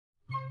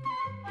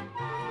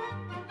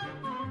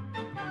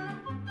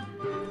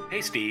Hey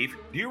Steve,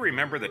 do you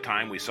remember the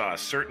time we saw a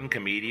certain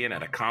comedian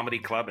at a comedy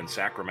club in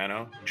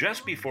Sacramento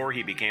just before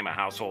he became a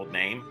household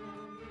name?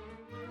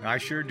 I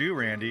sure do,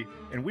 Randy.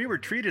 And we were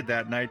treated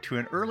that night to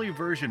an early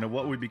version of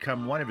what would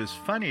become one of his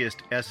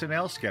funniest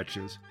SNL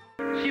sketches.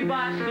 She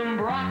bought some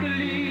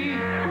broccoli.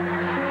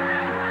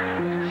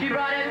 She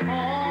brought it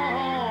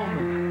home.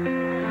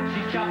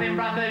 She's chopping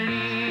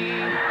broccoli.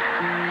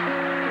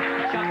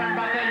 Chopping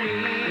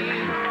broccoli.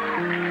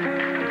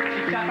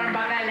 She's chopping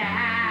broccoli.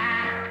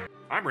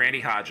 I'm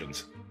Randy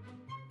Hodgins.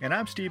 And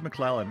I'm Steve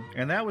McClellan,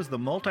 and that was the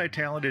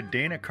multi-talented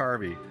Dana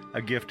Carvey,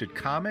 a gifted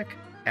comic,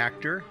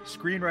 actor,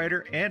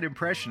 screenwriter, and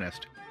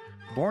impressionist.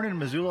 Born in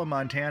Missoula,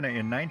 Montana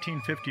in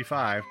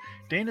 1955,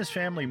 Dana's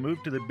family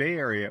moved to the Bay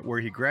Area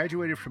where he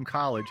graduated from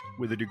college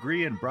with a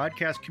degree in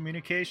broadcast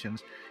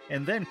communications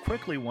and then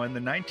quickly won the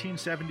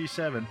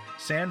 1977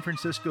 San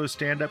Francisco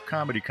stand-up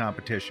comedy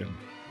competition.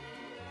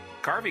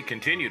 Carvey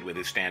continued with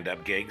his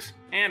stand-up gigs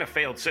and a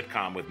failed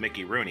sitcom with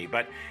Mickey Rooney,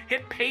 but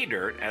hit pay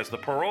dirt as the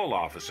parole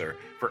officer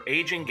for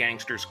aging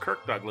gangsters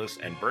Kirk Douglas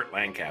and Burt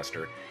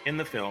Lancaster in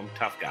the film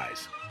Tough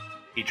Guys.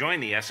 He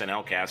joined the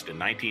SNL cast in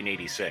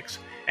 1986,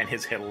 and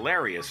his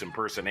hilarious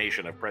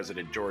impersonation of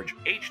President George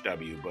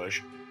H.W.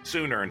 Bush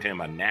soon earned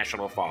him a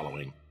national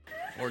following.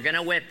 We're going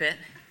to whip it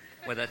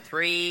with a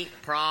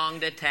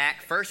three-pronged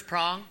attack. First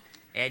prong,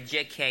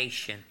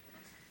 education.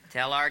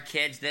 Tell our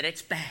kids that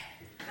it's bad.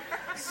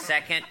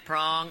 Second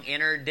prong,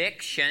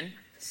 interdiction.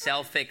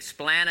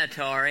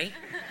 Self-explanatory.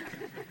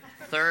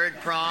 Third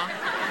prong,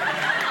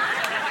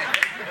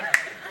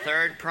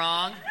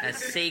 a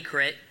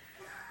secret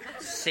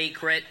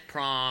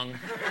prong.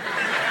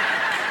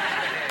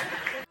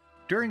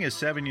 During his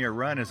 7-year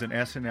run as an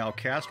SNL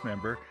cast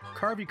member,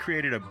 Carvey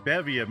created a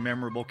bevy of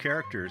memorable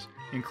characters,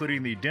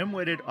 including the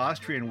dim-witted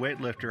Austrian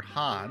weightlifter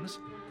Hans,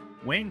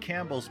 Wayne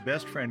Campbell's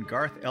best friend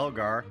Garth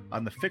Elgar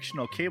on the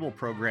fictional cable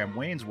program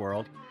Wayne's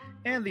World,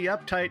 and the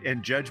uptight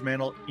and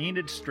judgmental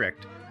Enid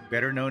Strict,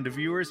 better known to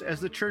viewers as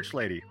the Church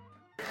Lady.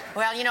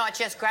 Well, you know, it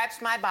just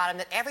gripes my bottom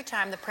that every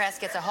time the press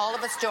gets a hold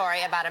of a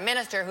story about a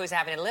minister who's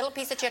having a little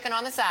piece of chicken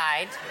on the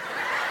side,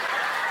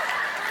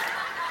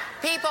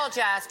 people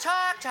just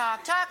talk.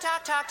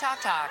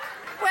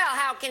 Well,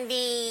 how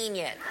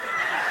convenient.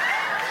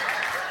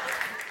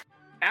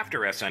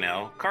 After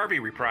SNL, Carvey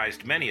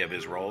reprised many of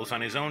his roles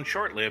on his own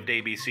short-lived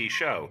ABC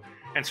show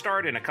and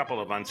starred in a couple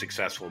of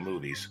unsuccessful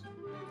movies.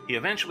 He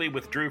eventually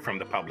withdrew from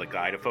the public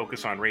eye to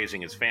focus on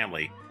raising his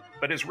family,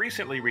 but has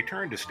recently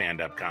returned to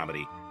stand-up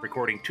comedy,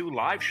 recording 2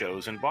 live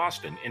shows in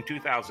Boston in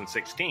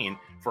 2016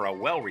 for a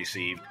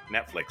well-received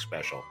Netflix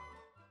special.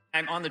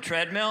 I'm on the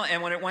treadmill,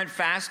 and when it went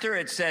faster,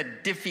 it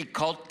said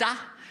difficoltà.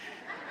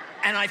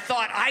 And I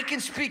thought, I can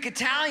speak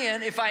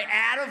Italian if I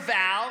add a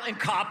vowel and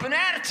cop an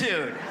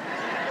attitude.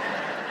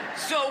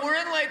 So we're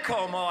in Lake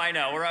Como, I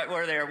know.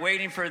 We're there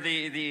waiting for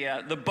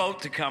the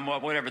boat to come,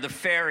 whatever, the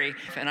ferry.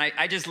 And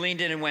I just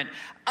leaned in and went,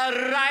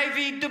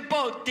 arrivi de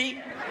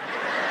botti.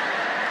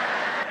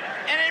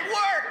 And it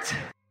worked!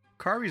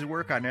 Carvey's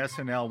work on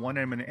SNL won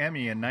him an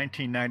Emmy in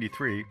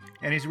 1993,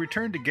 and he's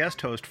returned to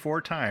guest host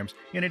 4 times,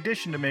 in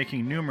addition to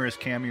making numerous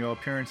cameo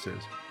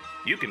appearances.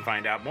 You can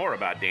find out more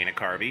about Dana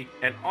Carvey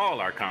and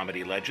all our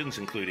comedy legends,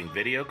 including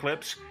video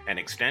clips and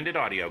extended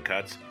audio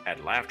cuts at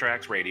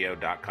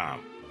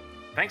laughtracksradio.com.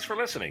 Thanks for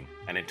listening,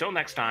 and until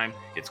next time,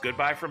 it's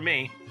goodbye from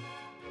me.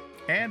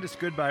 And it's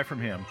goodbye from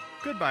him.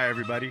 Goodbye,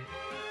 everybody.